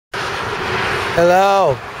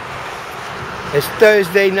Hello. It's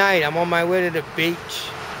Thursday night. I'm on my way to the beach.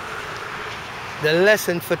 The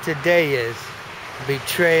lesson for today is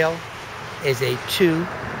betrayal is a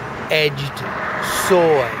two-edged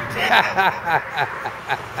sword.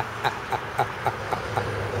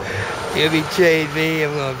 You betrayed me,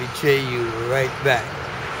 I'm going to betray you right back.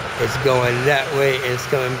 It's going that way and it's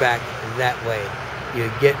coming back that way. You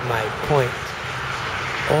get my point.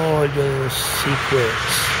 All those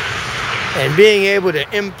secrets. And being able to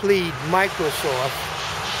implead Microsoft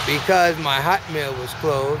because my Hotmail was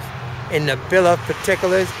closed, in the bill of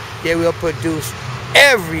particulars, they will produce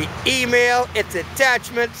every email, its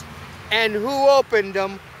attachments, and who opened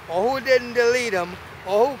them, or who didn't delete them,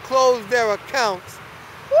 or who closed their accounts,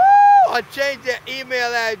 or changed their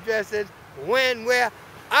email addresses, when, where.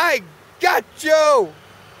 I got you!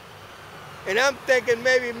 And I'm thinking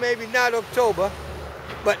maybe not October,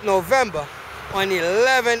 but November, on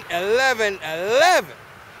 11/11/11,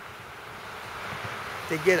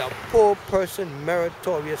 to get a full person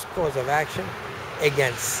meritorious cause of action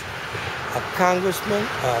against a congressman,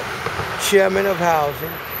 a chairman of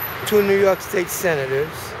housing, 2 New York State senators,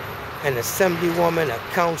 an assemblywoman, a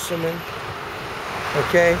councilman,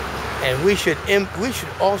 okay? And we should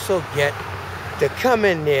also get to come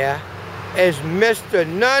in there as Mr.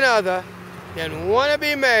 none other than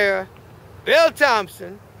wannabe Mayor Bill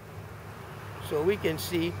Thompson, so we can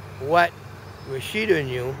see what Rashida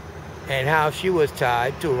knew and how she was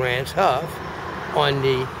tied to RANCE HUFF on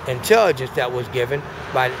the intelligence that was given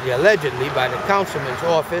allegedly by the councilman's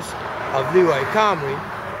office of LEROY COMRIE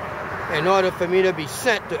in order for me to be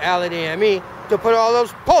sent to LEDINING to put all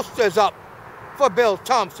those posters up for Bill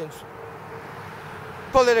Thompson's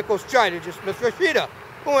political strategist, Miss Rashida,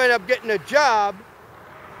 who ended up getting a job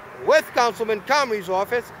with Councilman Comrie's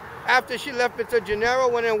office after she left Mr. Gennaro,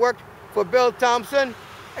 went and worked for Bill Thompson,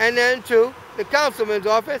 and then to the councilman's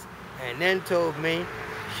office, and then told me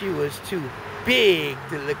she was too big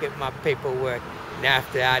to look at my paperwork. And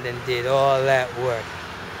after I done did all that work,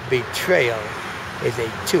 betrayal is a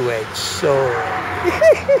two-edged sword.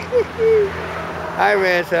 Hi,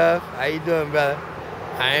 Rance Huff. How you doing, brother?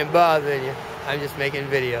 I ain't bothering you. I'm just making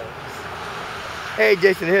videos. Hey,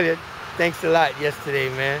 Jason Hilliard. Thanks a lot yesterday,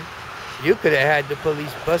 man. You could have had the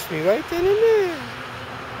police bust me right then and there.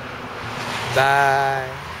 Bye.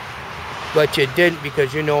 But you didn't,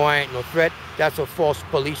 because you know I ain't no threat. That's a false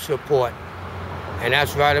police report. And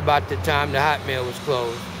that's right about the time the Hotmail was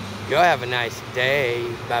closed. Y'all have a nice day.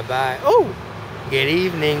 Bye-bye. Oh, good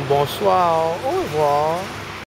evening. Bonsoir. Au revoir.